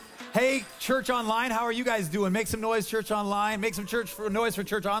Hey, Church Online, how are you guys doing? Make some noise, Church Online. Make some noise for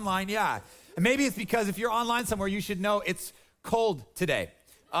Church Online, yeah. And maybe it's because if you're online somewhere, you should know it's cold today.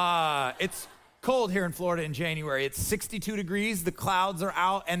 It's cold here in Florida in January. It's 62 degrees, the clouds are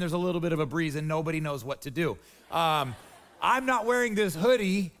out, and there's a little bit of a breeze, and nobody knows what to do. I'm not wearing this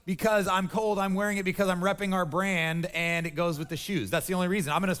hoodie because I'm cold. I'm wearing it because I'm repping our brand, and it goes with the shoes. That's the only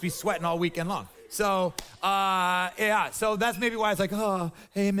reason. I'm going to be sweating all weekend long. So, so that's maybe why it's like, oh,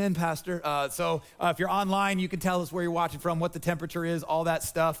 amen, Pastor. If you're online, you can tell us where you're watching from, what the temperature is, all that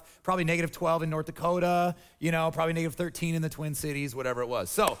stuff. Probably negative 12 in North Dakota, probably negative 13 in the Twin Cities, whatever it was.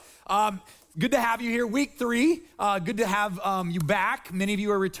 So, good to have you here. Week 3, good to have you back. Many of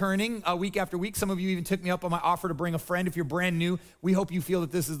you are returning week after week. Some of you even took me up on my offer to bring a friend. If you're brand new, we hope you feel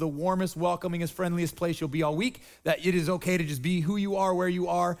that this is the warmest, welcomingest, friendliest place you'll be all week, that it is okay to just be who you are, where you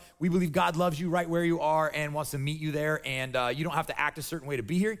are. We believe God loves you right where you are and wants to meet you there, and you don't have to act a certain way to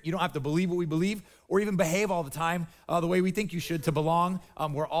be here. You don't have to believe what we believe or even behave all the time the way we think you should to belong.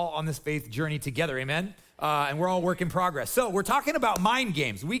 We're all on this faith journey together, amen? And we're all work in progress. So we're talking about mind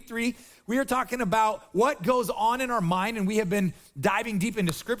games. Week 3, we are talking about what goes on in our mind, and we have been diving deep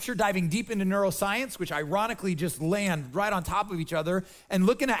into scripture, diving deep into neuroscience, which ironically just land right on top of each other, and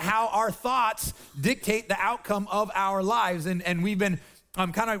looking at how our thoughts dictate the outcome of our lives. And we've been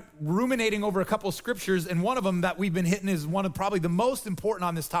kind of ruminating over a couple of scriptures, and one of them that we've been hitting is one of probably the most important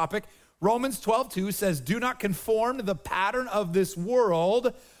on this topic. Romans 12:2 says, "Do not conform to the pattern of this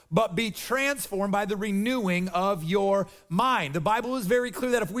world, but be transformed by the renewing of your mind." The Bible is very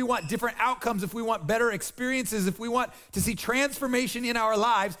clear that if we want different outcomes, if we want better experiences, if we want to see transformation in our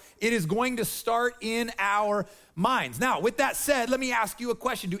lives, it is going to start in our minds. Now, with that said, let me ask you a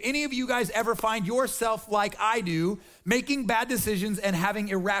question. Do any of you guys ever find yourself like I do, making bad decisions and having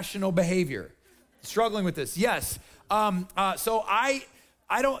irrational behavior? Struggling with this? Yes. My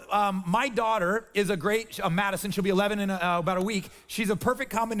daughter is a great, Madison, she'll be 11 in about a week. She's a perfect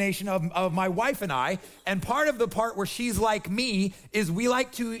combination of my wife and I. And part of the part where she's like me is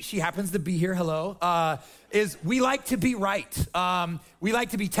she happens to be here, hello, is we like to be right. We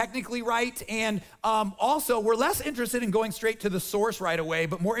like to be technically right. And also, we're less interested in going straight to the source right away,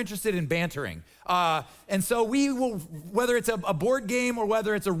 but more interested in bantering. And so we will, whether it's a board game or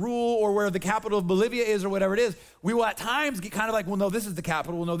whether it's a rule or where the capital of Bolivia is or whatever it is, we will at times get kind of like, well, no, this is the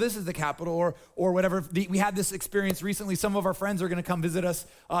capital. Well, no, this is the capital or whatever. We had this experience recently. Some of our friends are going to come visit us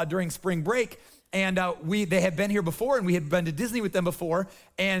during spring break. And they had been here before, and we had been to Disney with them before.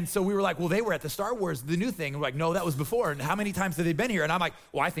 And so we were like, well, they were at the Star Wars, the new thing. And we're like, no, that was before. And how many times have they been here? And I'm like,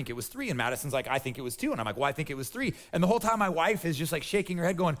 well, I think it was 3. And Madison's like, I think it was 2. And I'm like, well, I think it was 3. And the whole time my wife is just like shaking her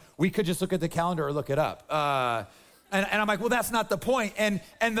head going, we could just look at the calendar or look it up. And I'm like, well, that's not the point. And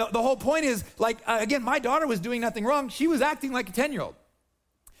the whole point is, like, again, my daughter was doing nothing wrong. She was acting like a 10-year-old.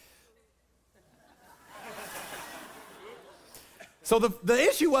 So the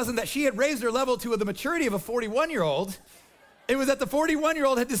issue wasn't that she had raised her level to the maturity of a 41-year-old. It was that the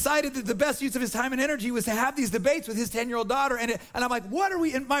 41-year-old had decided that the best use of his time and energy was to have these debates with his 10-year-old daughter. And I'm like, what are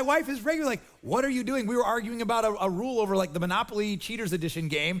we? And my wife is regularly like, what are you doing? We were arguing about a rule over like the Monopoly Cheaters Edition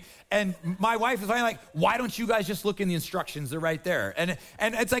game. And my wife is finally like, why don't you guys just look in the instructions? They're right there. And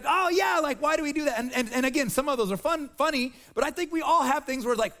it's like, oh yeah, like why do we do that? And again, some of those are funny, but I think we all have things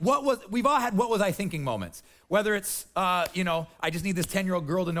where like, we've all had what was I thinking moments. Whether it's, I just need this 10-year-old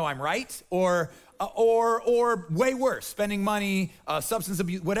girl to know I'm right, or way worse, spending money, substance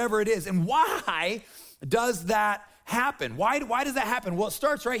abuse, whatever it is. And why does that happen? Why does that happen? Well, it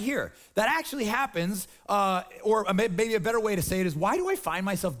starts right here. That actually happens, or maybe a better way to say it is, why do I find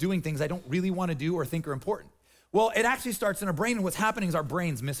myself doing things I don't really want to do or think are important? Well, it actually starts in our brain, and what's happening is our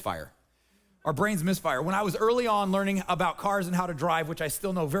brains misfire. Our brains misfire. When I was early on learning about cars and how to drive, which I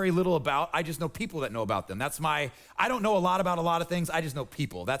still know very little about, I just know people that know about them. I don't know a lot about a lot of things. I just know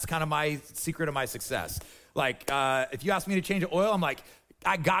people. That's kind of my secret of my success. Like, if you ask me to change the oil, I'm like,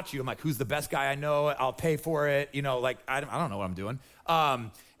 I got you. I'm like, who's the best guy I know? I'll pay for it. I don't know what I'm doing.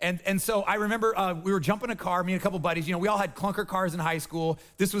 And so I remember we were jumping a car, me and a couple buddies. We all had clunker cars in high school.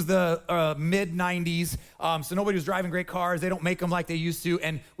 This was the mid-'90s, so nobody was driving great cars. They don't make them like they used to.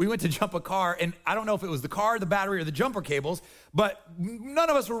 And we went to jump a car, and I don't know if it was the car, the battery, or the jumper cables, but none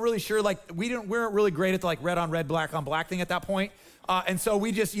of us were really sure. Like, we weren't really great at the like red on red, black on black thing at that point. And so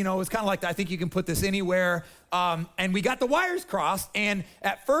we just, it was kind of like, I think you can put this anywhere. And we got the wires crossed, and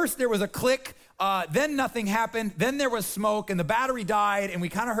at first there was a click. Then nothing happened. Then there was smoke, and the battery died, and we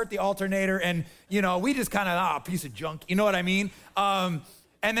kind of hurt the alternator, and, we just kind of, piece of junk. You know what I mean?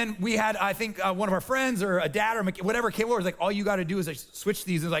 And then we had, I think, one of our friends or a dad or whatever came over. Was like, all you got to do is like, switch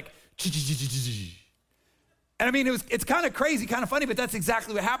these. And it was like, And I mean, it's kind of crazy, kind of funny, but that's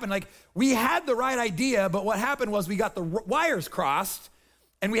exactly what happened. Like, we had the right idea, but what happened was we got the wires crossed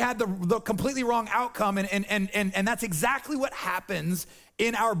and we had the completely wrong outcome. And that's exactly what happens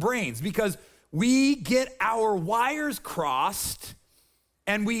in our brains, because we get our wires crossed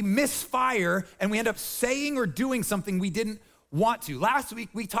and we misfire and we end up saying or doing something we didn't want to. Last week,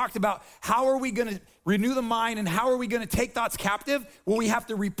 we talked about how are we going to renew the mind and how are we going to take thoughts captive? Well, we have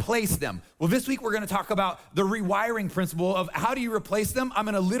to replace them. Well, this week, we're going to talk about the rewiring principle of how do you replace them? I'm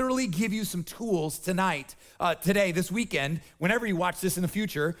going to literally give you some tools tonight, today, this weekend, whenever you watch this in the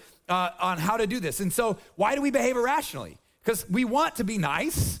future, on how to do this. And so why do we behave irrationally? Because we want to be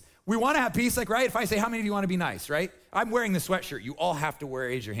nice. We want to have peace. Like, right? If I say, how many of you want to be nice, right? I'm wearing the sweatshirt. You all have to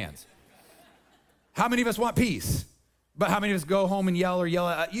raise your hands. How many of us want peace? But how many of us go home and yell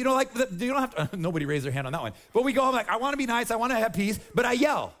at, you don't have to, nobody raised their hand on that one. But we go home like, I want to be nice, I want to have peace, but I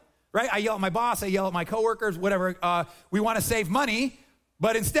yell, right? I yell at my boss, I yell at my coworkers, whatever. We want to save money,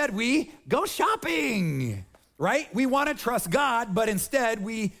 but instead we go shopping, right? We want to trust God, but instead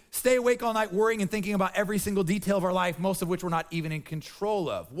we stay awake all night worrying and thinking about every single detail of our life, most of which we're not even in control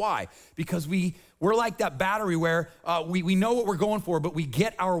of. Why? Because we're like that battery where we know what we're going for, but we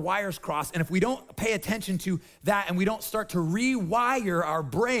get our wires crossed. And if we don't pay attention to that and we don't start to rewire our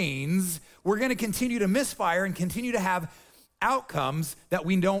brains, we're going to continue to misfire and continue to have outcomes that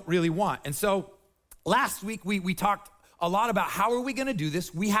we don't really want. And so last week, we talked a lot about how are we going to do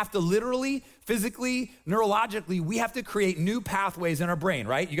this. We have to literally, physically, neurologically, we have to create new pathways in our brain,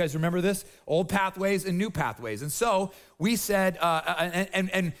 right? You guys remember this? Old pathways and new pathways. And so we said,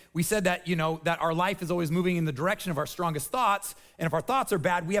 and we said that, that our life is always moving in the direction of our strongest thoughts. And if our thoughts are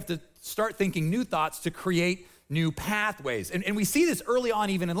bad, we have to start thinking new thoughts to create new pathways. And we see this early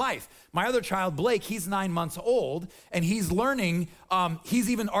on even in life. My other child, Blake, he's 9 months old, and he's learning, he's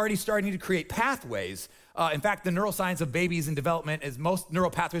even already starting to create pathways. In fact, the neuroscience of babies in development is most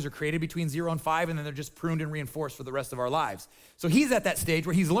neural pathways are created between 0 and 5, and then they're just pruned and reinforced for the rest of our lives. So he's at that stage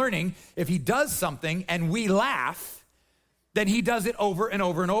where he's learning if he does something and we laugh, then he does it over and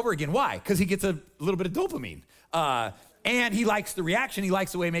over and over again. Why? Because he gets a little bit of dopamine. And he likes the reaction. He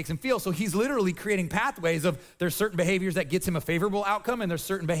likes the way it makes him feel. So he's literally creating pathways of there's certain behaviors that gets him a favorable outcome and there's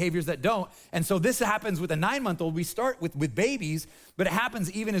certain behaviors that don't. And so this happens with a 9-month-old. We start with babies, but it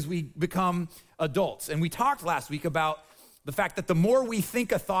happens even as we become adults. And we talked last week about the fact that the more we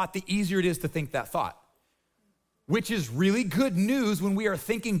think a thought, the easier it is to think that thought, which is really good news when we are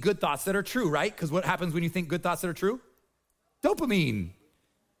thinking good thoughts that are true, right? Because what happens when you think good thoughts that are true? Dopamine.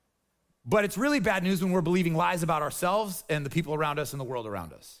 But it's really bad news when we're believing lies about ourselves and the people around us and the world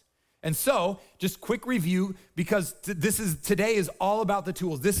around us. And so, just quick review, because today is all about the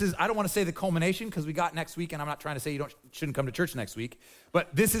tools. This is, I don't want to say the culmination because we got next week, and I'm not trying to say you shouldn't come to church next week, but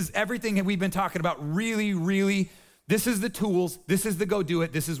this is everything that we've been talking about really, really. This is the tools, this is the go do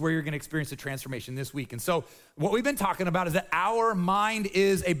it, this is where you're gonna experience the transformation this week. And so what we've been talking about is that our mind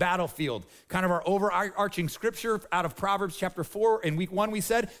is a battlefield. Kind of our overarching scripture out of Proverbs chapter 4. In week 1 we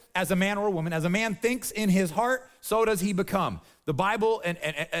said, as a man or a woman, as a man thinks in his heart, so does he become. The Bible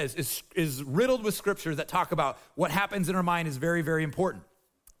is riddled with scriptures that talk about what happens in our mind is very, very important.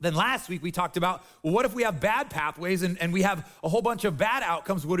 Then last week we talked about, well, what if we have bad pathways and we have a whole bunch of bad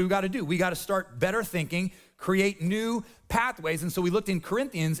outcomes? What do we got to do? We got to start better thinking, create new pathways. And so we looked in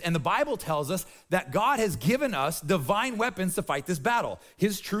Corinthians, and the Bible tells us that God has given us divine weapons to fight this battle.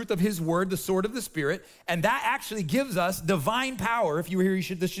 His truth of his word, the sword of the Spirit, and that actually gives us divine power. If you were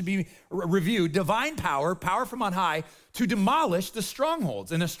here, this should be reviewed. Divine power from on high to demolish the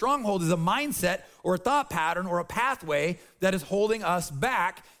strongholds. And a stronghold is a mindset or a thought pattern or a pathway that is holding us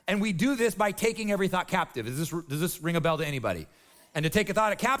back. And we do this by taking every thought captive. Does this ring a bell to anybody? And to take a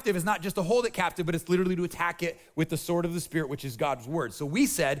thought captive is not just to hold it captive, but it's literally to attack it with the sword of the Spirit, which is God's word. So we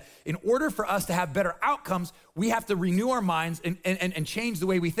said, in order for us to have better outcomes, we have to renew our minds and change the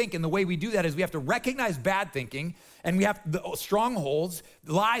way we think. And the way we do that is we have to recognize bad thinking, and we have the strongholds,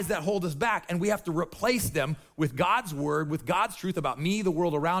 lies that hold us back, and we have to replace them with God's word, with God's truth about me, the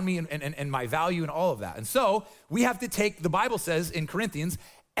world around me, and my value and all of that. And so we have to take, the Bible says in Corinthians,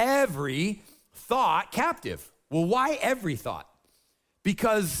 every thought captive. Well, why every thought?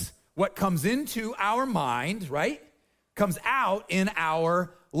 Because what comes into our mind, right, comes out in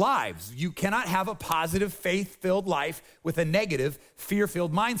our lives. You cannot have a positive, faith-filled life with a negative,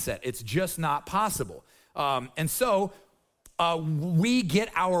 fear-filled mindset. It's just not possible. And so we get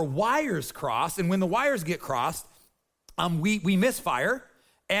our wires crossed, and when the wires get crossed, we misfire,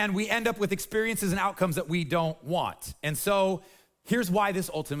 and we end up with experiences and outcomes that we don't want. And so here's why this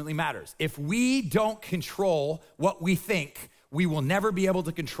ultimately matters. If we don't control what we think, we will never be able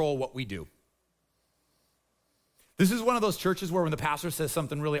to control what we do. This is one of those churches where when the pastor says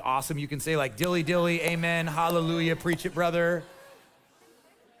something really awesome, you can say like, dilly, dilly, amen, hallelujah, preach it, brother.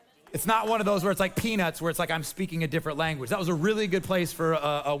 It's not one of those where it's like Peanuts, where it's like I'm speaking a different language. That was a really good place for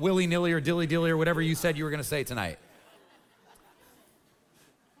a willy-nilly or dilly-dilly or whatever you said you were going to say tonight.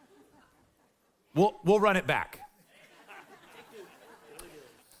 We'll run it back.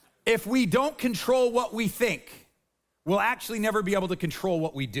 If we don't control what we think, we'll actually never be able to control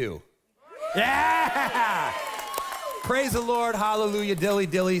what we do. Yeah! Praise the Lord, hallelujah, dilly,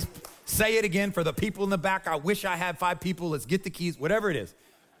 dilly. Say it again for the people in the back. I wish I had 5 people. Let's get the keys, whatever it is.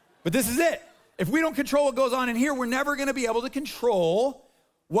 But this is it. If we don't control what goes on in here, we're never going to be able to control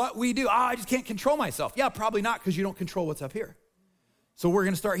what we do. I just can't control myself. Yeah, probably not, because you don't control what's up here. So we're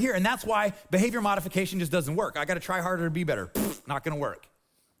going to start here. And that's why behavior modification just doesn't work. I got to try harder to be better. Not going to work.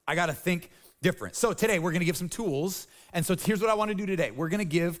 I got to think different. So today we're going to give some tools. And so here's what I want to do today. We're going to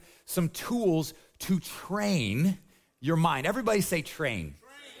give some tools to train your mind. Everybody say train.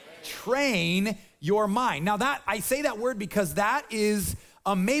 Train your mind. Now that I say that word because that is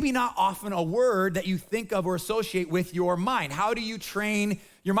maybe not often a word that you think of or associate with your mind. How do you train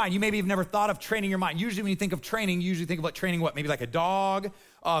your mind? You maybe have never thought of training your mind. Usually when you think of training, you usually think about training what? Maybe like a dog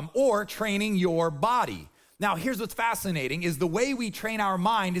or training your body. Now here's what's fascinating is the way we train our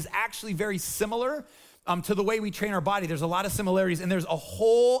mind is actually very similar to the way we train our body. There's a lot of similarities and there's a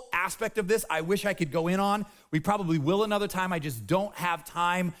whole aspect of this I wish I could go in on. We probably will another time. I just don't have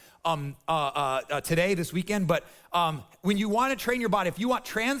time today, this weekend. But when you want to train your body, if you want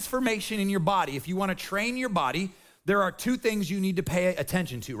transformation in your body, if you want to train your body, there are 2 things you need to pay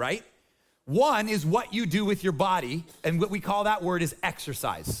attention to, right? One is what you do with your body, and what we call that word is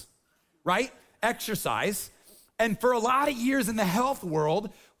exercise, right? Exercise. And for a lot of years in the health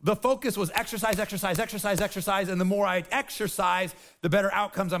world, the focus was exercise, exercise, exercise, exercise, and the more I exercise, the better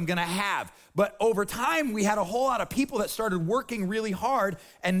outcomes I'm gonna have. But over time, we had a whole lot of people that started working really hard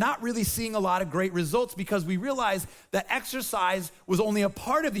and not really seeing a lot of great results because we realized that exercise was only a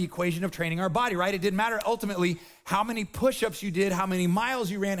part of the equation of training our body, right? It didn't matter ultimately how many push-ups you did, how many miles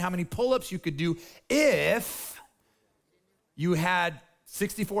you ran, how many pull-ups you could do if you had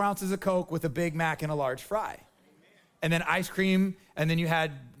 64 ounces of Coke with a Big Mac and a large fry. And then ice cream, and then you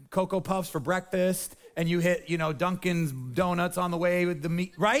had Cocoa Puffs for breakfast, and you hit, Dunkin's Donuts on the way with the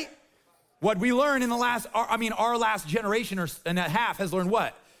meat, right? What we learned in our last generation and a half has learned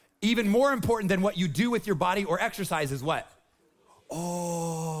what? Even more important than what you do with your body or exercise is what?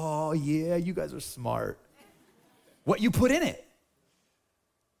 Oh, yeah, you guys are smart. What you put in it.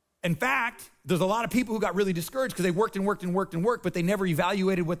 In fact, there's a lot of people who got really discouraged because they worked and worked and worked and worked, but they never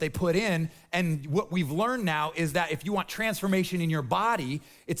evaluated what they put in. And what we've learned now is that if you want transformation in your body,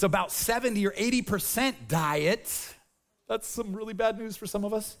 it's about 70 or 80% diet. That's some really bad news for some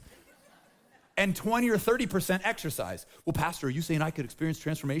of us. And 20 or 30% exercise. Well, Pastor, are you saying I could experience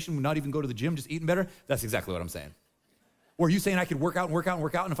transformation and not even go to the gym, just eating better? That's exactly what I'm saying. Or are you saying I could work out and work out and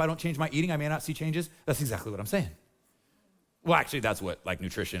work out, and if I don't change my eating, I may not see changes? That's exactly what I'm saying. Well, actually, that's what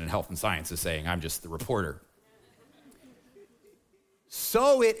nutrition and health and science is saying. I'm just the reporter.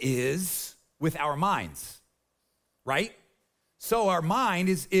 So it is with our minds, right? So our mind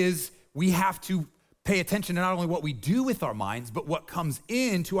is we have to pay attention to not only what we do with our minds, but what comes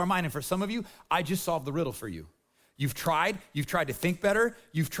into our mind. And for some of you, I just solved the riddle for you. You've tried to think better.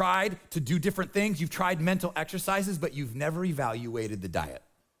 You've tried to do different things. You've tried mental exercises, but you've never evaluated the diet.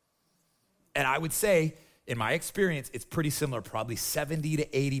 And I would say, in my experience, it's pretty similar, probably 70 to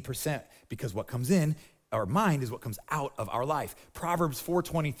 80%, because what comes in our mind is what comes out of our life. Proverbs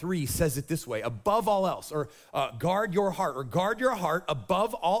 4:23 says it this way, above all else, or guard your heart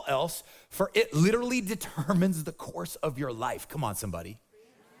above all else, for it literally determines the course of your life. Come on, somebody.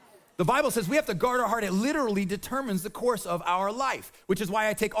 The Bible says we have to guard our heart. It literally determines the course of our life, which is why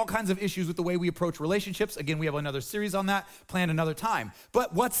I take all kinds of issues with the way we approach relationships. Again, we have another series on that, planned another time.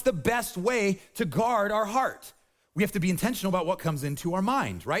 But what's the best way to guard our heart? We have to be intentional about what comes into our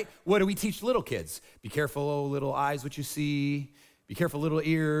mind, right? What do we teach little kids? Be careful, oh, little eyes, what you see. Be careful, little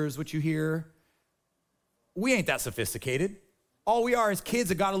ears, what you hear. We ain't that sophisticated. All we are is kids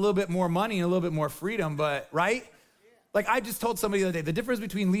that got a little bit more money and a little bit more freedom, but, right? Like I just told somebody the other day, the difference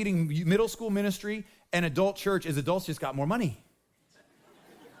between leading middle school ministry and adult church is adults just got more money.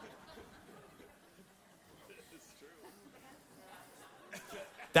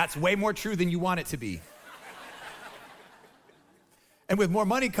 That's way more true than you want it to be. And with more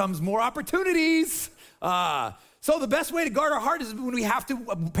money comes more opportunities. So the best way to guard our heart is when we have to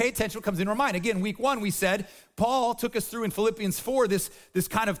pay attention to what comes into our mind. Again, week 1, we said, Paul took us through in Philippians 4, this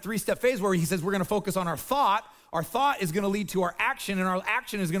kind of 3-step phase where he says we're going to focus on our thought, our thought is gonna lead to our action, and our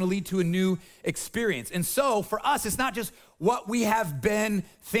action is gonna lead to a new experience. And so for us, it's not just what we have been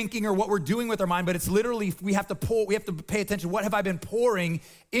thinking or what we're doing with our mind, but it's literally, we have to pay attention. What have I been pouring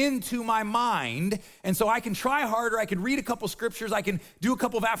into my mind? And so I can try harder, I can read a couple scriptures, I can do a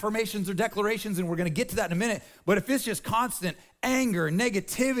couple of affirmations or declarations, and we're gonna get to that in a minute. But if it's just constant anger,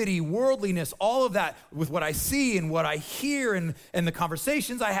 negativity, worldliness, all of that with what I see and what I hear and the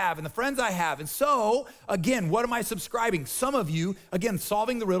conversations I have and the friends I have. And so, again, what am I subscribing? Some of you, again,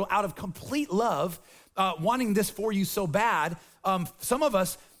 solving the riddle out of complete love, wanting this for you so bad. Some of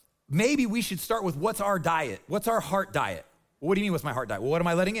us, maybe we should start with what's our diet? What's our heart diet? What do you mean, what's my heart diet? Well, what am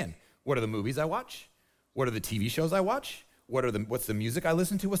I letting in? What are the movies I watch? What are the TV shows I watch? What's the music I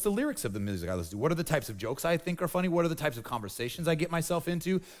listen to? What's the lyrics of the music I listen to? What are the types of jokes I think are funny? What are the types of conversations I get myself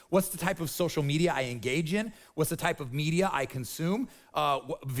into? What's the type of social media I engage in? What's the type of media I consume?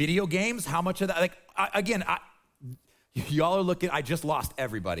 Video games, how much of that? Y'all are looking, I just lost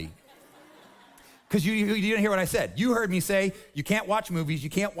everybody. Because you didn't hear what I said. You heard me say, you can't watch movies, you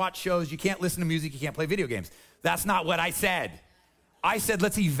can't watch shows, you can't listen to music, you can't play video games. That's not what I said. I said,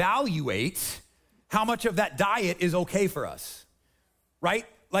 let's evaluate how much of that diet is okay for us, right?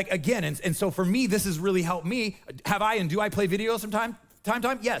 Like again, and so for me, this has really helped me. Do I play videos from time?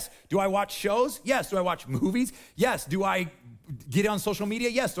 Yes. Do I watch shows? Yes. Do I watch movies? Yes. Do I get on social media?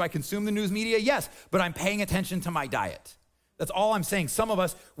 Yes. Do I consume the news media? Yes. But I'm paying attention to my diet. That's all I'm saying. Some of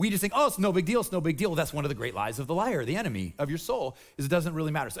us, we just think, oh, it's no big deal, it's no big deal. That's one of the great lies of the liar, the enemy of your soul, is it doesn't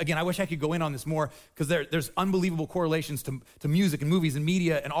really matter. So again, I wish I could go in on this more, because there's unbelievable correlations to music and movies and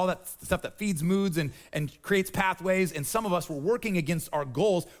media and all that stuff that feeds moods and creates pathways. And some of us, we're working against our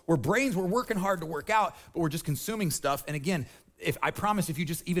goals. We're working hard to work out, but we're just consuming stuff. And again, I promise if you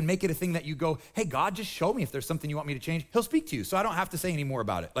just even make it a thing that you go, hey, God, just show me if there's something you want me to change, he'll speak to you. So I don't have to say any more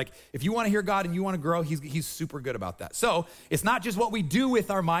about it. Like if you want to hear God and you want to grow, he's super good about that. So it's not just what we do with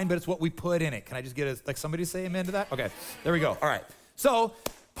our mind, but it's what we put in it. Can I just get somebody to say amen to that? Okay, there we go. All right. So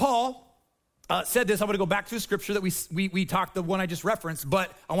Paul said this. I'm going to go back to the scripture that we talked, the one I just referenced,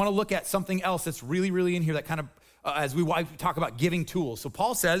 but I want to look at something else that's really, really in here that kind of, as we talk about giving tools. So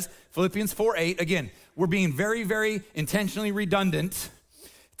Paul says, Philippians 4:8, again, we're being very, very intentionally redundant.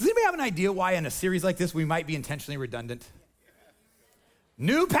 Does anybody have an idea why in a series like this we might be intentionally redundant?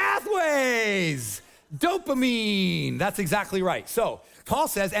 New pathways, dopamine. That's exactly right. So Paul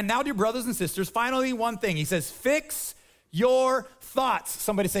says, and now dear brothers and sisters, finally one thing. He says, fix your thoughts.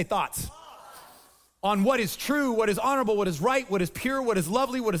 Somebody say thoughts. On what is true, what is honorable, what is right, what is pure, what is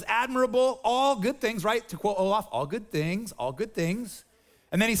lovely, what is admirable, all good things, right? To quote Olaf, all good things, all good things.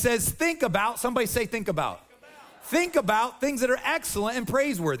 And then he says, think about, somebody say think about. Think about things that are excellent and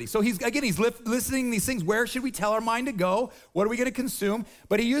praiseworthy. So he's listening these things. Where should we tell our mind to go? What are we going to consume?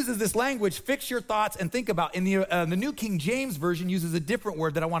 But he uses this language, fix your thoughts and think about. In the New King James Version uses a different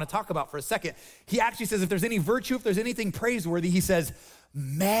word that I want to talk about for a second. He actually says if there's any virtue, if there's anything praiseworthy, he says,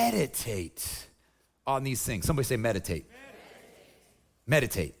 meditate on these things. Somebody say meditate.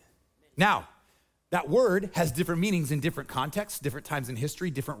 Meditate. Now, that word has different meanings in different contexts, different times in history,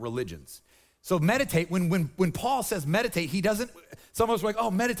 different religions. So meditate, when Paul says meditate, he doesn't, some of us are like, oh,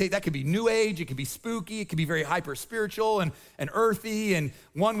 meditate, that could be new age, it could be spooky, it could be very hyper spiritual and earthy and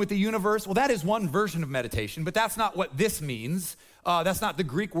one with the universe. Well, that is one version of meditation, but that's not what this means. That's not the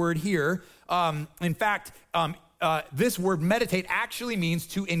Greek word here. In fact, this word meditate actually means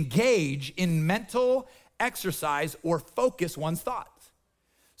to engage in mental exercise or focus one's thoughts.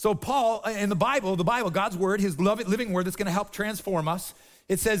 So Paul, in the Bible, God's word, his living word that's going to help transform us,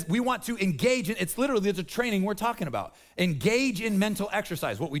 it says we want to engage in, it's a training we're talking about. Engage in mental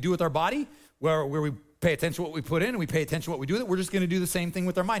exercise. What we do with our body, where we pay attention to what we put in and we pay attention to what we do with it, we're just going to do the same thing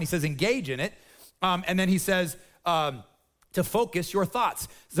with our mind. He says engage in it. And then he says, to focus your thoughts.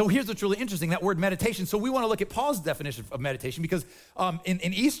 So here's what's really interesting, that word meditation. So we want to look at Paul's definition of meditation because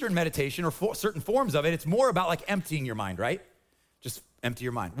in Eastern meditation or certain forms of it, it's more about like emptying your mind, right? Just empty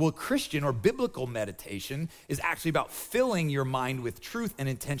your mind. Well, Christian or biblical meditation is actually about filling your mind with truth and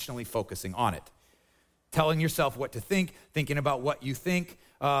intentionally focusing on it. Telling yourself what to think, thinking about what you think.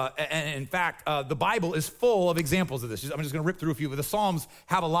 And in fact, the Bible is full of examples of this. I'm just going to rip through a few. But the Psalms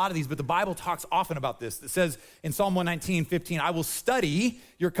have a lot of these, but the Bible talks often about this. It says in Psalm 119:15, I will study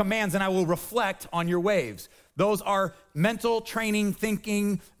your commands and I will reflect on your ways. Those are mental training,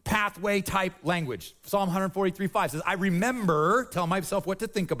 thinking, pathway type language. Psalm 143:5 says, I remember, tell myself what to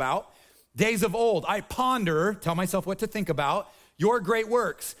think about. Days of old, I ponder, tell myself what to think about. Your great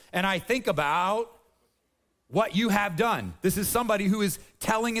works, and I think about what you have done. This is somebody who is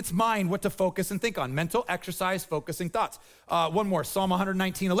telling its mind what to focus and think on. Mental exercise, focusing thoughts. One more, Psalm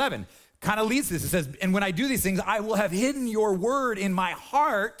 119:11. kind of leads to this. It says, and when I do these things, I will have hidden your word in my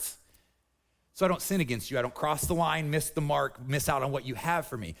heart so I don't sin against you. I don't cross the line, miss the mark, miss out on what you have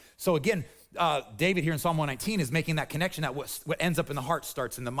for me. So again, David here in Psalm 119 is making that connection that what ends up in the heart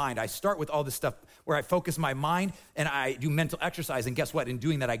starts in the mind. I start with all this stuff where I focus my mind and I do mental exercise. And guess what? In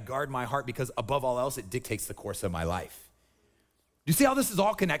doing that, I guard my heart because above all else, it dictates the course of my life. Do you see how this is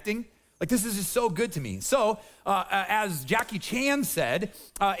all connecting? Like, this is just so good to me. So, as Jackie Chan said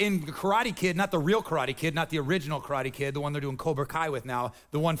in Karate Kid, not the real Karate Kid, not the original Karate Kid, the one they're doing Cobra Kai with now,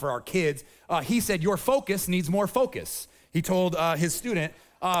 the one for our kids, he said, your focus needs more focus. He told his student,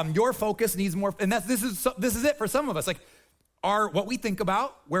 your focus needs more, and this is it for some of us. Like, what we think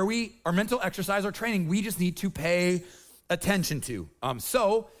about, our mental exercise, our training, we just need to pay attention to.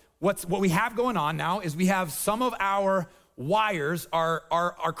 So, what we have going on now is we have some of our wires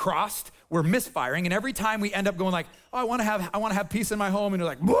are crossed, we're misfiring, and every time we end up going like, oh, I want to have peace in my home, and you're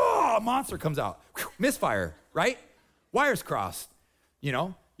like, whoa, a monster comes out. Whew, misfire, right? Wires crossed.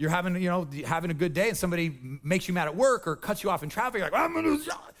 You're having a good day, and somebody makes you mad at work or cuts you off in traffic, you're like, I'm gonna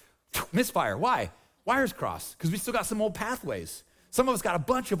misfire. Why? Wires crossed, because we still got some old pathways. Some of us got a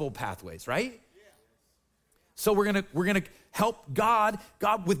bunch of old pathways, right? So we're gonna help God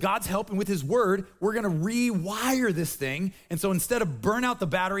with God's help and with his word, we're gonna rewire this thing. And so instead of burn out the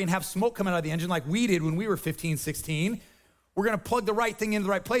battery and have smoke coming out of the engine like we did when we were 15, 16, we're gonna plug the right thing into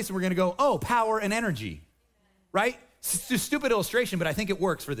the right place and we're gonna go, oh, power and energy, right? It's a stupid illustration, but I think it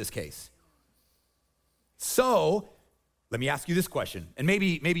works for this case. So let me ask you this question, and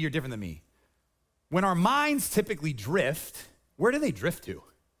maybe you're different than me. When our minds typically drift, where do they drift to?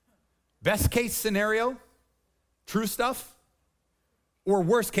 Best case scenario, true stuff, or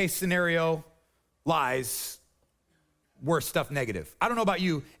worst case scenario, lies, worst stuff, negative. I don't know about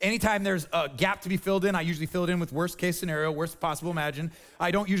you. Anytime there's a gap to be filled in, I usually fill it in with worst case scenario, worst possible imagine. I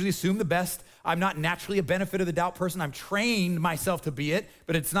don't usually assume the best. I'm not naturally a benefit of the doubt person. I'm trained myself to be it,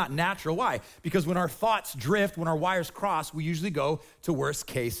 but it's not natural. Why? Because when our thoughts drift, when our wires cross, we usually go to worst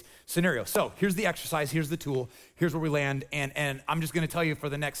case scenario. So here's the exercise, here's the tool, here's where we land, and I'm just gonna tell you for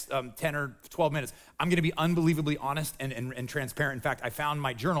the next 10 or 12 minutes, I'm gonna be unbelievably honest and transparent. In fact, I found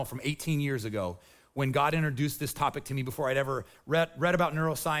my journal from 18 years ago when God introduced this topic to me before I'd ever read about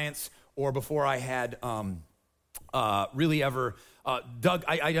neuroscience or before I had really ever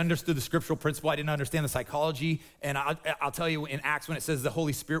I understood the scriptural principle. I didn't understand the psychology. And I'll tell you in Acts when it says the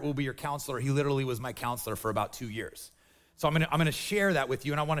Holy Spirit will be your counselor, he literally was my counselor for about 2 years. So I'm gonna share that with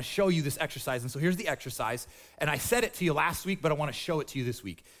you, and I wanna show you this exercise. And so here's the exercise. And I said it to you last week, but I wanna show it to you this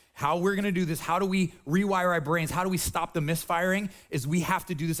week. How we're gonna do this, how do we rewire our brains, how do we stop the misfiring, is we have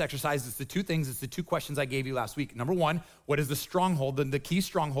to do this exercise. It's the two things, it's the two questions I gave you last week. Number one, what is the stronghold, the key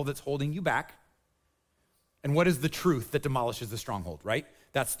stronghold that's holding you back? And what is the truth that demolishes the stronghold, right?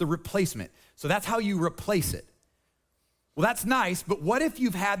 That's the replacement. So that's how you replace it. Well, that's nice, but what if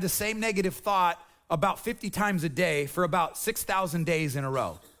you've had the same negative thought about 50 times a day for about 6,000 days in a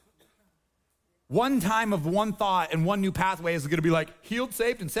row? One time of one thought and one new pathway is gonna be like, healed,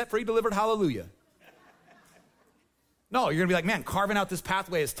 saved, and set free, delivered, hallelujah. No, you're gonna be like, man, carving out this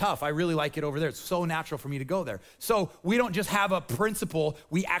pathway is tough. I really like it over there. It's so natural for me to go there. So we don't just have a principle,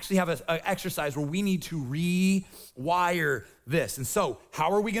 we actually have an exercise where we need to rewire this. And so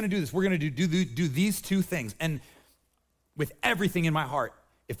how are we gonna do this? We're gonna do these two things. And with everything in my heart,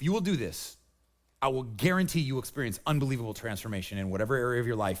 if you will do this, I will guarantee you experience unbelievable transformation in whatever area of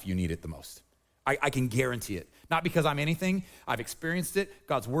your life you need it the most. I can guarantee it. Not because I'm anything, I've experienced it.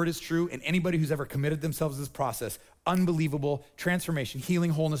 God's word is true, and anybody who's ever committed themselves to this process, unbelievable transformation, healing,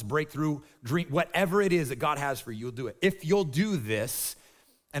 wholeness, breakthrough, dream, whatever it is that God has for you, you'll do it. If you'll do this,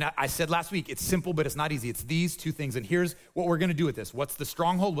 and I said last week, it's simple, but it's not easy. It's these two things, and here's what we're gonna do with this. What's the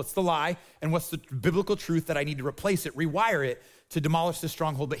stronghold, what's the lie, and what's the biblical truth that I need to replace it, rewire it to demolish the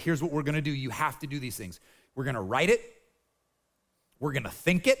stronghold, but here's what we're gonna do. You have to do these things. We're gonna write it, we're gonna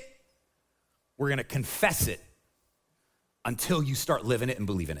think it, we're gonna confess it until you start living it and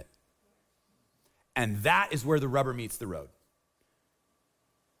believing it. And that is where the rubber meets the road.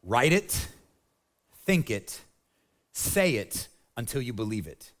 Write it, think it, say it until you believe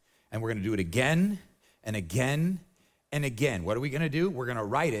it. And we're gonna do it again and again and again. What are we gonna do? We're gonna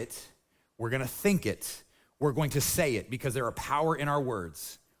write it, we're gonna think it, we're going to say it because there are power in our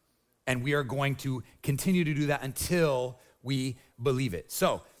words. And we are going to continue to do that until we believe it.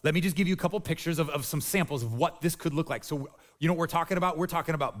 So let me just give you a couple pictures of some samples of what this could look like. So you know what we're talking about? We're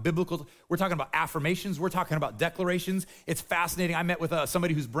talking about biblical, we're talking about affirmations, we're talking about declarations. It's fascinating. I met with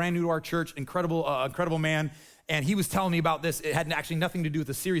somebody who's brand new to our church, incredible man. And he was telling me about this. It had actually nothing to do with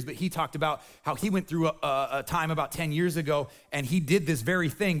the series, but he talked about how he went through a time about 10 years ago, and he did this very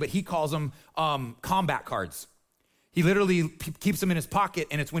thing, but he calls them combat cards. He literally keeps them in his pocket,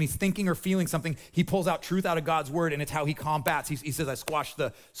 and it's when he's thinking or feeling something, he pulls out truth out of God's word, and it's how he combats. He says, I squash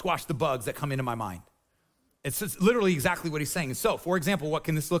the bugs that come into my mind. It's just literally exactly what he's saying. So, for example, what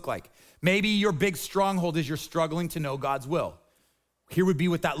can this look like? Maybe your big stronghold is you're struggling to know God's will. Here would be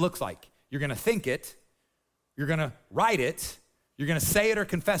what that looks like. You're gonna think it, you're gonna write it, you're gonna say it or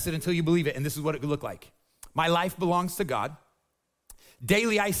confess it until you believe it, and this is what it could look like. My life belongs to God.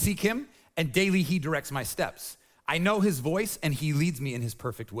 Daily I seek him, and daily he directs my steps. I know his voice, and he leads me in his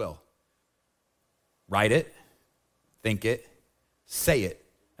perfect will. Write it, think it, say it,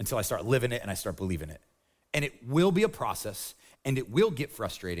 until I start living it and I start believing it. And it will be a process, and it will get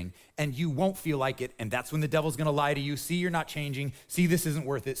frustrating, and you won't feel like it, and that's when the devil's gonna lie to you. See, you're not changing. See, this isn't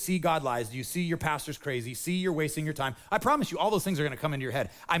worth it. See, God lies to you. See, your pastor's crazy. See, you're wasting your time. I promise you, all those things are gonna come into your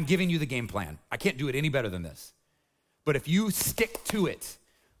head. I'm giving you the game plan. I can't do it any better than this. But if you stick to it,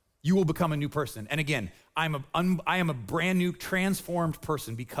 you will become a new person. And again, I am a brand new, transformed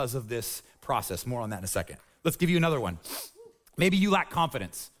person because of this process. More on that in a second. Let's give you another one. Maybe you lack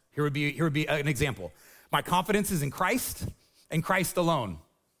confidence. Here would be an example. My confidence is in Christ and Christ alone.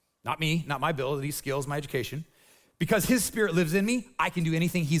 Not me, not my abilities, skills, my education. Because his spirit lives in me, I can do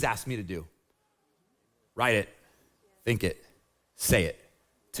anything he's asked me to do. Write it, think it, say it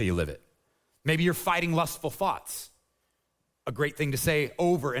till you live it. Maybe you're fighting lustful thoughts. A great thing to say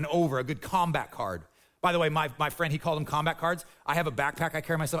over and over, a good combat card. By the way, my friend, he called them combat cards. I have a backpack I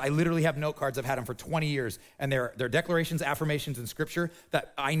carry myself. I literally have note cards. I've had them for 20 years. And they're declarations, affirmations, and scripture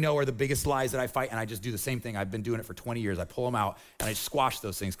that I know are the biggest lies that I fight. And I just do the same thing. I've been doing it for 20 years. I pull them out and I squash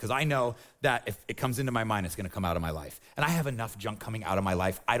those things because I know that if it comes into my mind, it's going to come out of my life. And I have enough junk coming out of my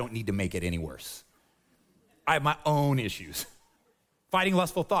life. I don't need to make it any worse. I have my own issues. Fighting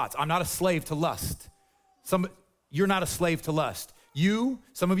lustful thoughts. I'm not a slave to lust. You're not a slave to lust.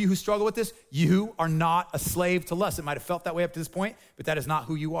 Some of you who struggle with this, you are not a slave to lust. It might have felt that way up to this point, but that is not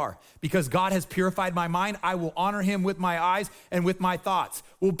who you are. Because God has purified my mind, I will honor him with my eyes and with my thoughts.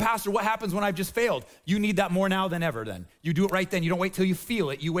 Well, Pastor, what happens when I've just failed? You need that more now than ever then. You do it right then. You don't wait till you feel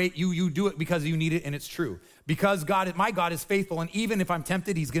it. You do it because you need it and it's true. Because my God is faithful, and even if I'm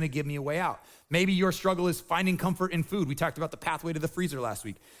tempted, he's gonna give me a way out. Maybe your struggle is finding comfort in food. We talked about the pathway to the freezer last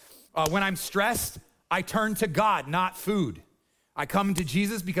week. When I'm stressed, I turn to God, not food. I come to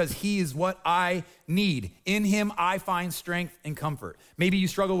Jesus because he is what I need. In him, I find strength and comfort. Maybe you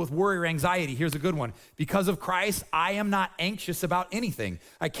struggle with worry or anxiety. Here's a good one. Because of Christ, I am not anxious about anything.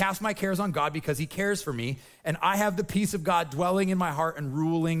 I cast my cares on God because he cares for me, and I have the peace of God dwelling in my heart and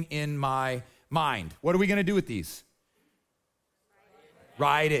ruling in my mind. What are we gonna do with these?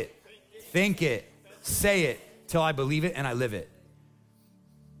 Write it, think it, say it, till I believe it and I live it.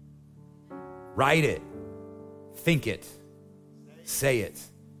 Write it, think it, say it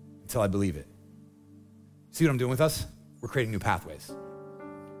until I believe it. See what I'm doing with us? We're creating new pathways.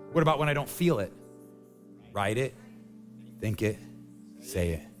 What about when I don't feel it? Write it, think it, say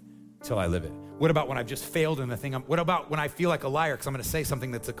it until I live it. What about when I've just failed in the thing? What about when I feel like a liar because I'm going to say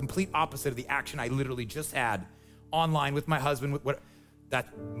something that's a complete opposite of the action I literally just had online with my husband?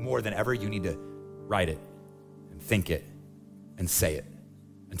 That more than ever, you need to write it and think it and say it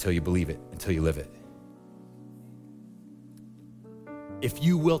until you believe it, until you live it. If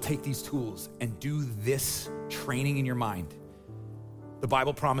you will take these tools and do this training in your mind, the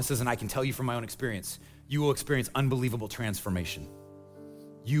Bible promises, and I can tell you from my own experience, you will experience unbelievable transformation.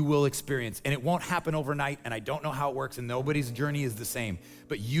 You will experience, and it won't happen overnight, and I don't know how it works, and nobody's journey is the same,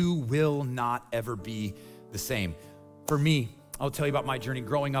 but you will not ever be the same. For me, I'll tell you about my journey.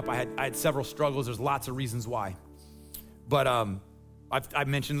 Growing up, I had several struggles. There's lots of reasons why. But I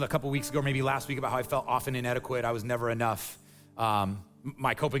mentioned a couple weeks ago, maybe last week, about how I felt often inadequate. I was never enough.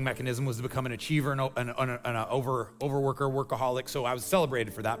 My coping mechanism was to become an achiever and an overworker, workaholic. So I was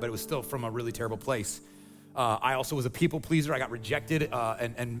celebrated for that, but it was still from a really terrible place. I also was a people pleaser. I got rejected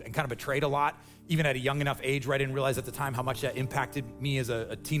and kind of betrayed a lot, even at a young enough age where I didn't realize at the time how much that impacted me as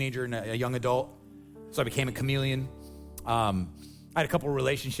a teenager and a young adult. So I became a chameleon. I had a couple of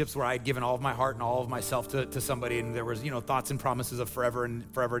relationships where I had given all of my heart and all of myself to somebody, and there was, thoughts and promises of forever, and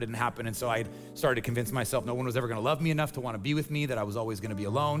forever didn't happen. And so I started to convince myself no one was ever going to love me enough to want to be with me, that I was always going to be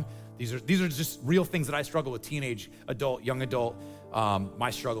alone. These are just real things that I struggle with, teenage, adult, young adult,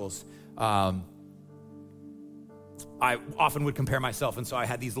 my struggles. I often would compare myself, and so I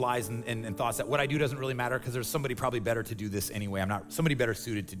had these lies and thoughts that what I do doesn't really matter because there's somebody probably better to do this anyway. I'm not somebody better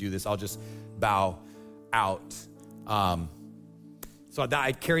suited to do this. I'll just bow out. So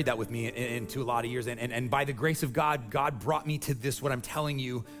I carried that with me into a lot of years. And by the grace of God, God brought me to this, what I'm telling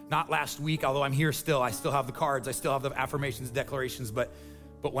you, not last week, although I'm here still. I still have the cards. I still have the affirmations, declarations. But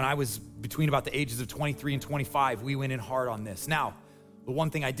when I was between about the ages of 23 and 25, we went in hard on this. Now, the one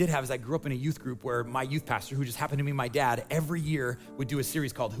thing I did have is I grew up in a youth group where my youth pastor, who just happened to be my dad, every year would do a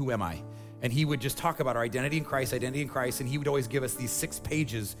series called Who Am I? And he would just talk about our identity in Christ. And he would always give us these 6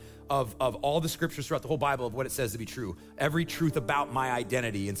 pages of all the scriptures throughout the whole Bible of what it says to be true. Every truth about my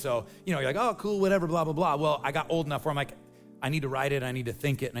identity. And so, you're like, oh, cool, whatever, blah, blah, blah. Well, I got old enough where I'm like, I need to write it, I need to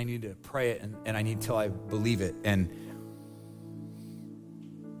think it, and I need to pray it, and I need till I believe it. And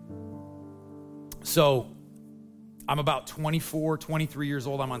so I'm about 24, 23 years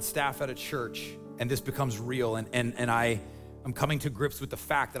old. I'm on staff at a church, and this becomes real. And I'm coming to grips with the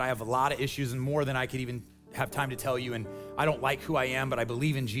fact that I have a lot of issues and more than I could even have time to tell you. And I don't like who I am, but I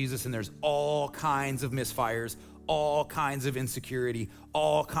believe in Jesus, and there's all kinds of misfires, all kinds of insecurity,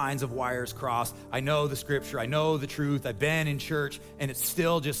 all kinds of wires crossed. I know the scripture. I know the truth. I've been in church, and it's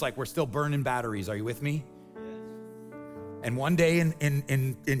still just like we're still burning batteries. Are you with me? And one day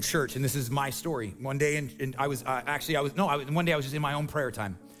in church, and this is my story. One day, one day I was just in my own prayer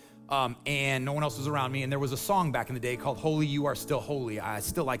time, and no one else was around me. And there was a song back in the day called "Holy You Are Still Holy." I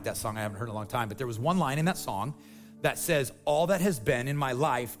still like that song. I haven't heard it in a long time, but there was one line in that song that says, "All that has been in my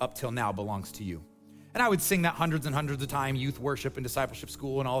life up till now belongs to you." And I would sing that hundreds and hundreds of times, youth worship and discipleship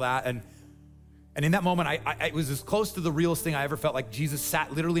school and all that. And in that moment, it was as close to the realest thing I ever felt. Like Jesus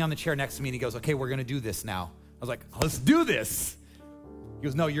sat literally on the chair next to me, and he goes, "Okay, we're going to do this now." I was like, let's do this. He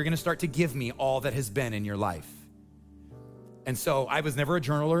goes, no, you're going to start to give me all that has been in your life. And so I was never a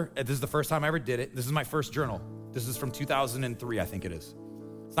journaler. This is the first time I ever did it. This is my first journal. This is from 2003, I think it is.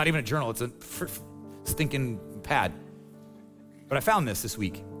 It's not even a journal. It's a stinking pad. But I found this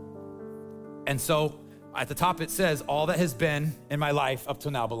week. And so at the top it says, all that has been in my life up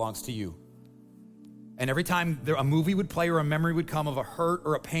till now belongs to you. And every time a movie would play or a memory would come of a hurt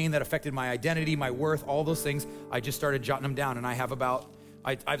or a pain that affected my identity, my worth, all those things, I just started jotting them down. And I have I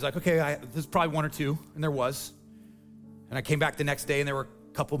was like, okay, there's probably 1 or 2, and there was. And I came back the next day, and there were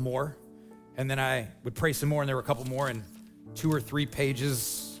a couple more. And then I would pray some more, and there were a couple more, and 2 or 3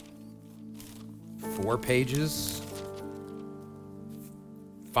 pages, 4 pages,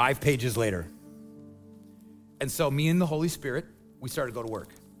 5 pages later. And so me and the Holy Spirit, we started to go to work.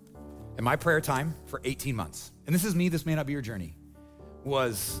 And my prayer time for 18 months, and this is me, this may not be your journey,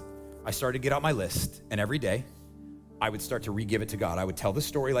 was I started to get out my list, and every day I would start to re-give it to God. I would tell the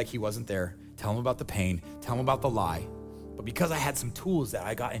story like he wasn't there, tell him about the pain, tell him about the lie. But because I had some tools that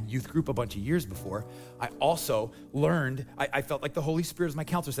I got in youth group a bunch of years before, I also learned, I felt like the Holy Spirit as my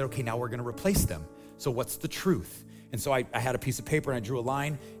counselor said, okay, now we're gonna replace them. So what's the truth? And so I had a piece of paper and I drew a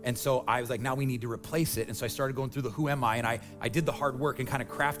line. And so I was like, now we need to replace it. And so I started going through the who am I? And I did the hard work and kind of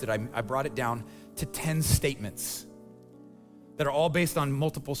crafted. I brought it down to 10 statements that are all based on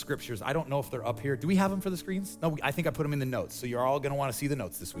multiple scriptures. I don't know if they're up here. Do we have them for the screens? No, I think I put them in the notes. So you're all gonna wanna see the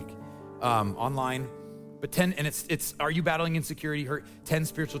notes this week online. But 10, and it's are you battling insecurity, hurt? 10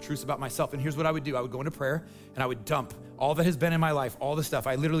 spiritual truths about myself. And here's what I would do. I would go into prayer and I would dump all that has been in my life, all the stuff.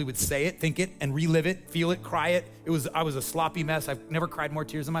 I literally would say it, think it, and relive it, feel it, cry it. I was a sloppy mess. I've never cried more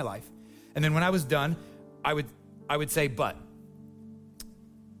tears in my life. And then when I was done, I would say, but.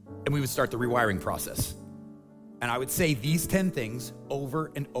 And we would start the rewiring process. And I would say these 10 things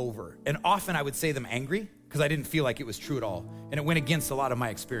over and over. And often I would say them angry because I didn't feel like it was true at all. And it went against a lot of my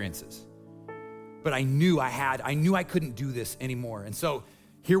experiences. But I knew I couldn't do this anymore. And so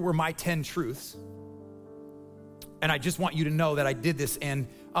here were my 10 truths. And I just want you to know that I did this. And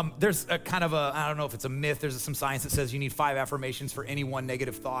there's a kind of I don't know if it's a myth. There's some science that says you need 5 affirmations for any one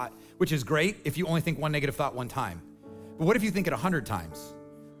negative thought, which is great if you only think one negative thought one time. But what if you think it 100 times?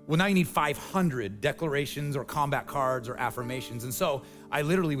 Well, now you need 500 declarations or combat cards or affirmations. And so I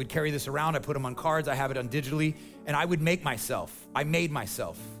literally would carry this around. I put them on cards. I have it on digitally. And I made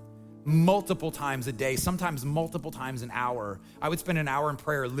myself multiple times a day, sometimes multiple times an hour. I would spend an hour in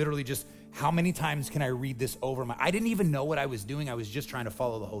prayer, literally just how many times can I read this over? I didn't even know what I was doing. I was just trying to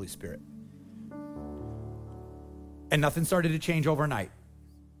follow the Holy Spirit. And nothing started to change overnight.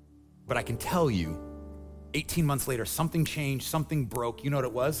 But I can tell you, 18 months later, something changed, something broke. You know what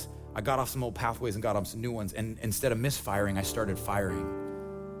it was? I got off some old pathways and got on some new ones. And instead of misfiring, I started firing.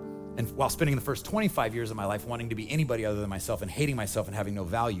 And while spending the first 25 years of my life wanting to be anybody other than myself and hating myself and having no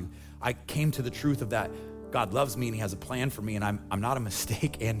value, I came to the truth of that God loves me and he has a plan for me and I'm not a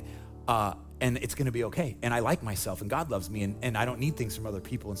mistake and it's gonna be okay. And I like myself and God loves me and I don't need things from other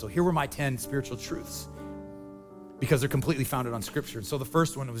people. And so here were my 10 spiritual truths. because they're completely founded on Scripture. And so the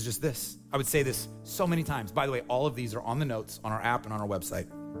first one was just this. I would say this so many times. By the way, all of these are on the notes on our app and on our website.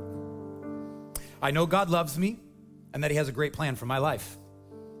 I know God loves me and that he has a great plan for my life.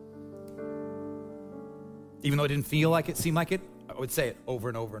 Even though it didn't feel like it, seem like it, I would say it over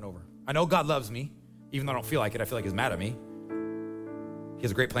and over and over. I know God loves me, even though I don't feel like it. I feel like he's mad at me. He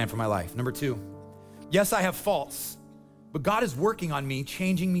has a great plan for my life. Number 2, yes, I have faults, but God is working on me,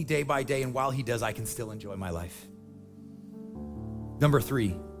 changing me day by day, and while he does, I can still enjoy my life. Number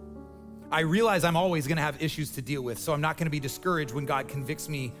 3, I realize I'm always gonna have issues to deal with, so I'm not gonna be discouraged when God convicts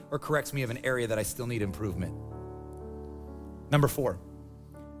me or corrects me of an area that I still need improvement. Number 4,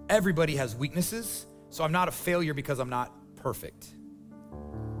 everybody has weaknesses, so I'm not a failure because I'm not perfect.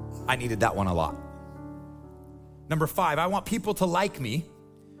 I needed that one a lot. Number 5, I want people to like me,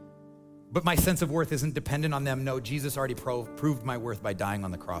 but my sense of worth isn't dependent on them. No, Jesus already proved my worth by dying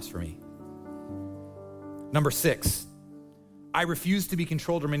on the cross for me. Number 6, I refuse to be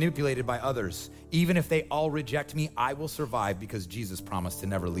controlled or manipulated by others. Even if they all reject me, I will survive because Jesus promised to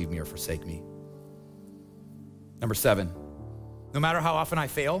never leave me or forsake me. Number 7, no matter how often I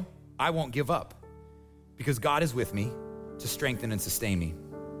fail, I won't give up because God is with me to strengthen and sustain me.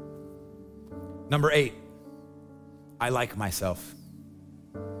 Number 8, I like myself.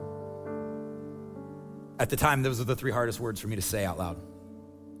 At the time, those are the 3 hardest words for me to say out loud.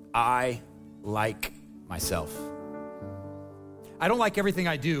 I like myself. I don't like everything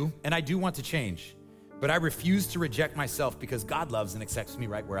I do, and I do want to change, but I refuse to reject myself because God loves and accepts me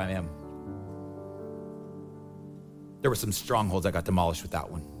right where I am. There were some strongholds that got demolished with that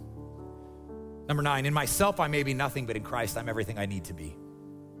one. Number 9, in myself, I may be nothing, but in Christ, I'm everything I need to be.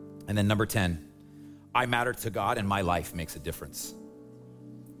 And then number 10, I matter to God and my life makes a difference.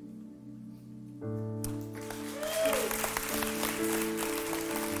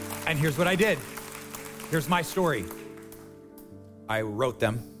 And here's what I did. Here's my story. I wrote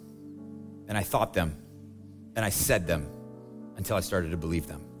them, and I thought them, and I said them until I started to believe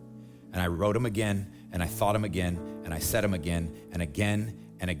them. And I wrote them again, and I thought them again, and I said them again, and again,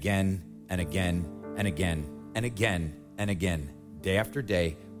 and again, and again, and again, and again, and again, day after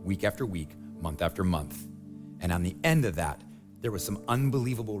day, week after week, month after month. And on the end of that, there was some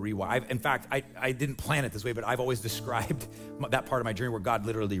unbelievable rewire. In fact, I didn't plan it this way, but I've always described that part of my journey where God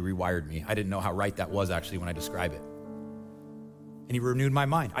literally rewired me. I didn't know how right that was actually when I describe it. And he renewed my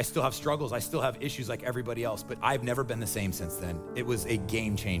mind. I still have struggles. I still have issues like everybody else, but I've never been the same since then. It was a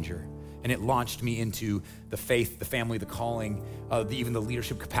game changer. And it launched me into the faith, the family, the calling, even the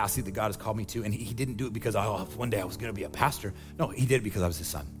leadership capacity that God has called me to. And he didn't do it because, one day I was gonna be a pastor. No, he did it because I was his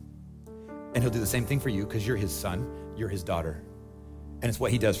son. And he'll do the same thing for you because you're his son, you're his daughter. And it's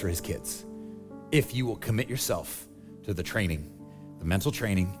what he does for his kids. If you will commit yourself to the training, the mental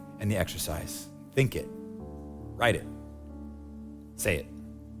training and the exercise. Think it, write it, say it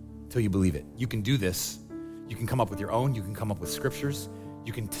until you believe it. You can do this. You can come up with your own. You can come up with scriptures.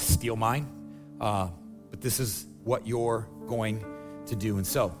 You can steal mine. But this is what you're going to do. And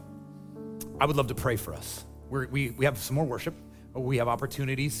so I would love to pray for us. We have some more worship. We have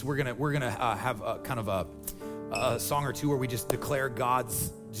opportunities. We're gonna have a kind of a song or two where we just declare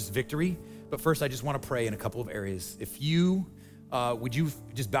God's just victory. But first, I just want to pray in a couple of areas. If you would you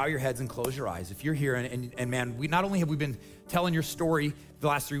just bow your heads and close your eyes? If you're here and man, we not only have we been telling your story the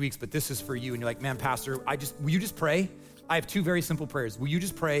last 3 weeks, but this is for you. And you're like, man, Pastor, will you just pray? I have 2 very simple prayers. Will you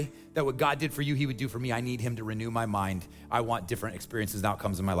just pray that what God did for you, he would do for me? I need him to renew my mind. I want different experiences and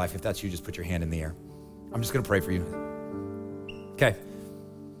outcomes in my life. If that's you, just put your hand in the air. I'm just gonna pray for you. Okay.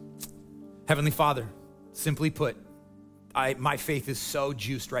 Heavenly Father, simply put, my faith is so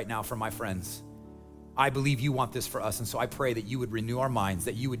juiced right now for my friends. I believe you want this for us, and so I pray that you would renew our minds,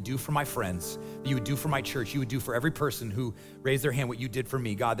 that you would do for my friends, that you would do for my church, you would do for every person who raised their hand what you did for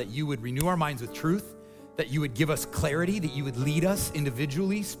me, God, that you would renew our minds with truth, that you would give us clarity, that you would lead us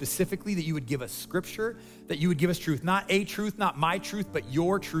individually, specifically, that you would give us scripture, that you would give us truth, not a truth, not my truth, but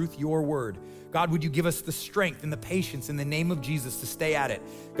your truth, your word. God, would you give us the strength and the patience in the name of Jesus to stay at it?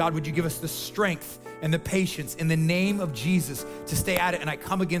 God, would you give us the strength and the patience in the name of Jesus to stay at it? And I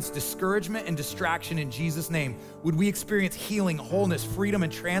come against discouragement and distraction in Jesus' name. Would we experience healing, wholeness, freedom,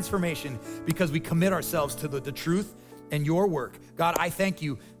 and transformation because we commit ourselves to the truth and your work? God, I thank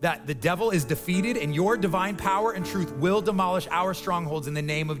you that the devil is defeated and your divine power and truth will demolish our strongholds in the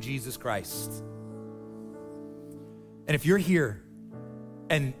name of Jesus Christ. And if you're here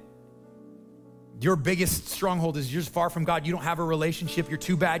and Your biggest stronghold is you're far from God. You don't have a relationship. You're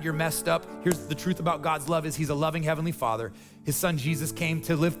too bad. You're messed up. Here's the truth about God's love is he's a loving heavenly Father. His son Jesus came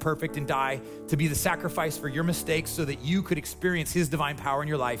to live perfect and die to be the sacrifice for your mistakes so that you could experience his divine power in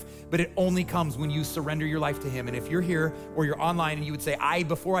your life. But it only comes when you surrender your life to him. And if you're here or you're online and you would say,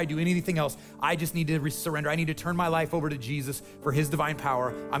 before I do anything else, I just need to surrender. I need to turn my life over to Jesus for his divine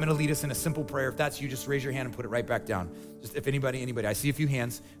power. I'm going to lead us in a simple prayer. If that's you, just raise your hand and put it right back down. Just if anybody, I see a few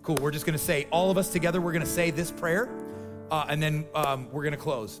hands. Cool. We're just going to say, all of us together, we're going to say this prayer. And then we're going to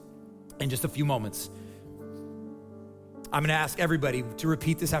close in just a few moments. I'm going to ask everybody to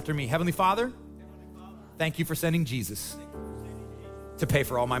repeat this after me. Heavenly Father, thank you for sending Jesus to pay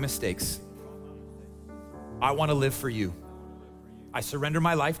for all my mistakes. I want to live for you. I surrender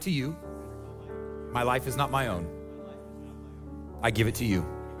my life to you. My life is not my own. I give it to you.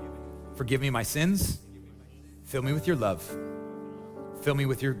 Forgive me my sins. Fill me with your love. Fill me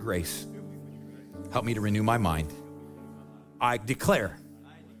with your grace. Help me to renew my mind. I declare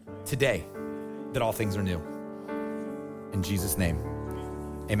today that all things are new. In Jesus' name,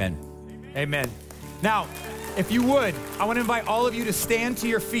 amen. Amen. Now, if you would, I want to invite all of you to stand to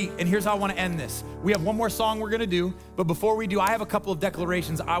your feet, and here's how I want to end this. We have one more song we're going to do, but before we do, I have a couple of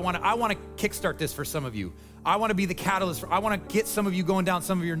declarations. I want to kickstart this for some of you. I want to be the catalyst. I want to get some of you going down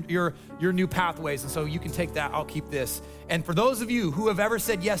some of your new pathways, and so you can take that. I'll keep this. And for those of you who have ever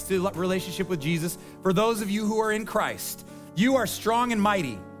said yes to a relationship with Jesus, for those of you who are in Christ, you are strong and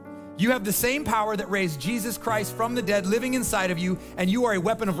mighty. You have the same power that raised Jesus Christ from the dead living inside of you, and you are a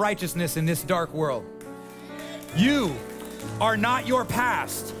weapon of righteousness in this dark world. You are not your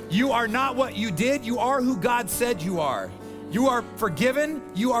past. You are not what you did. You are who God said you are. You are forgiven,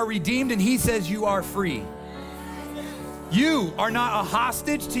 you are redeemed, and he says you are free. You are not a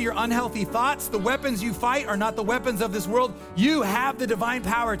hostage to your unhealthy thoughts. The weapons you fight are not the weapons of this world. You have the divine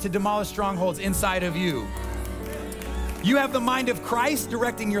power to demolish strongholds inside of you. You have the mind of Christ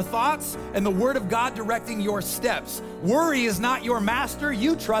directing your thoughts and the word of God directing your steps. Worry is not your master.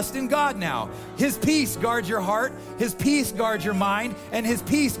 You trust in God now. His peace guards your heart. His peace guards your mind, and his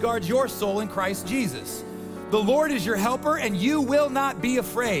peace guards your soul in Christ Jesus. The Lord is your helper, and you will not be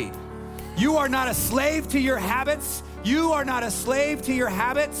afraid. You are not a slave to your habits. You are not a slave to your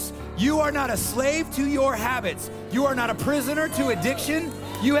habits. You are not a slave to your habits. You are not a prisoner to addiction.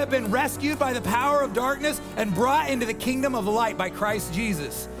 You have been rescued by the power of darkness and brought into the kingdom of light by Christ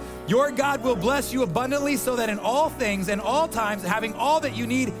Jesus. Your God will bless you abundantly so that in all things and all times, having all that you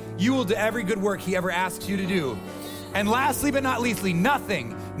need, you will do every good work he ever asks you to do. And lastly, but not leastly,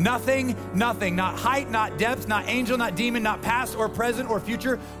 nothing, not height, not depth, not angel, not demon, not past or present or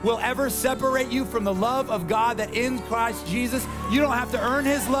future will ever separate you from the love of God that in Christ Jesus. You don't have to earn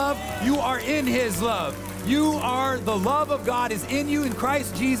his love. You are in his love. The love of God is in you in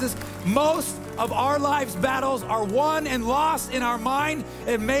Christ Jesus. Most of our life's battles are won and lost in our mind.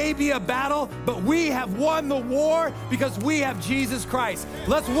 It may be a battle, but we have won the war because we have Jesus Christ.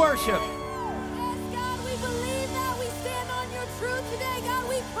 Let's worship.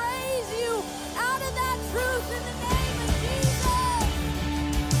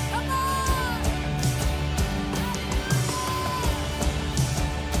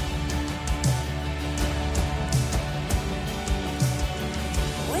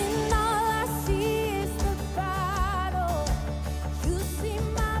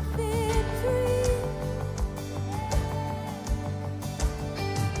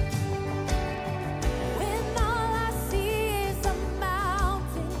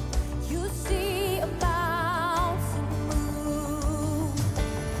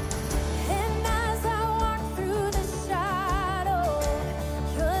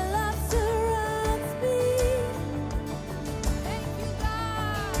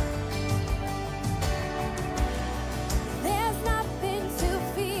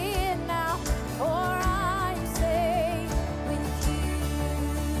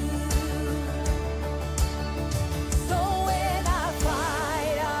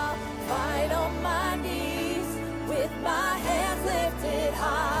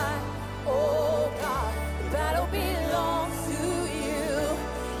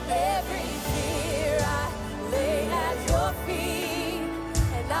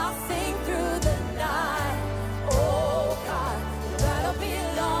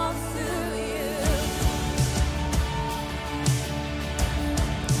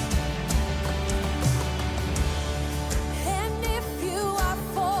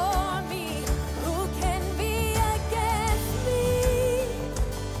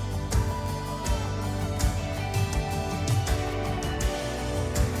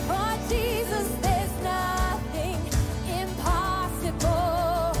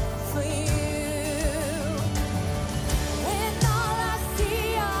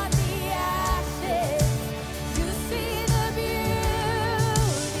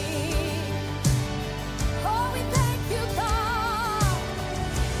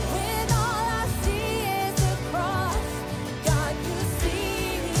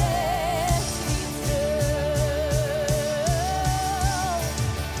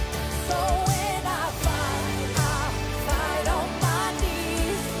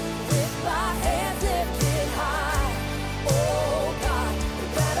 my hands lifted high. Oh God, the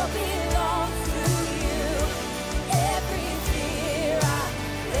battle belongs to you. Every fear I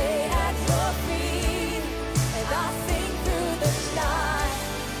lay at your feet, and I sing through the night.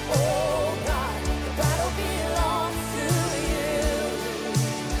 Oh God, the battle belongs to you.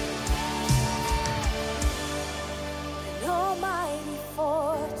 An almighty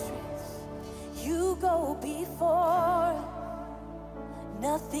fortress, you go before.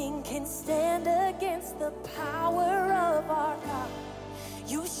 Nothing can stand against the power of our God.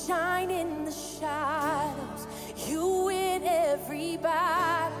 You shine in the shadows, you win every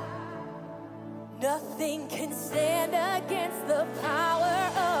battle. Nothing can stand against the power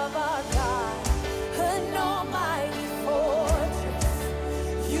of our God. An almighty fortress,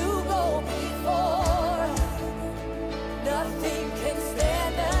 you go before. Nothing can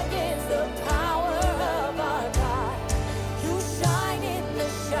stand against the power of our God. You shine in the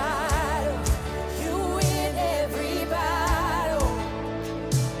shadows, you win every battle.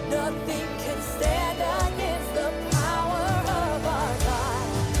 Nothing can stand against the power of our God.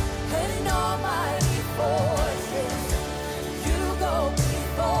 An almighty fortress, you go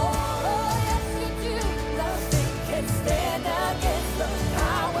before. Oh, yes, you do. Nothing can stand against the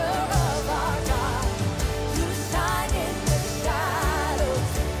power of our God. You shine in the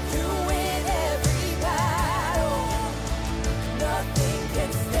shadows, you win every battle. Nothing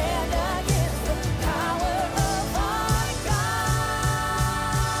can stand against the power of our God.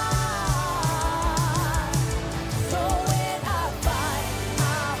 So when I fight,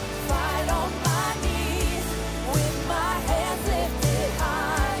 I'll fight on my knees with my hands lifted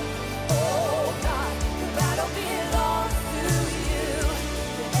high. Oh God, the battle belongs to you.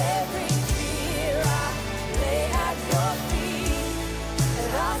 Every fear I lay at your feet,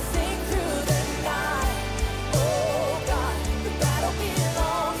 and I'll sing through the night. Oh God, the battle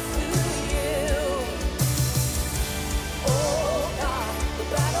belongs to you. Oh God, the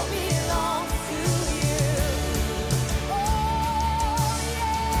battle belongs to you. Oh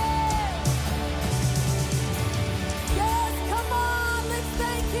yeah. Yes, come on, let's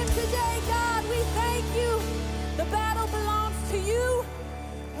thank him today, God. We thank you. The battle belongs to you.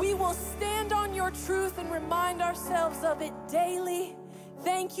 We will stand on your truth and remind ourselves of it daily.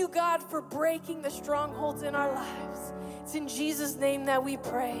 Thank you, God, for breaking the strongholds in our lives. It's in Jesus' name that we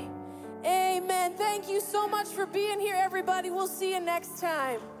pray. Amen. Thank you so much for being here, everybody. We'll see you next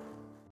time.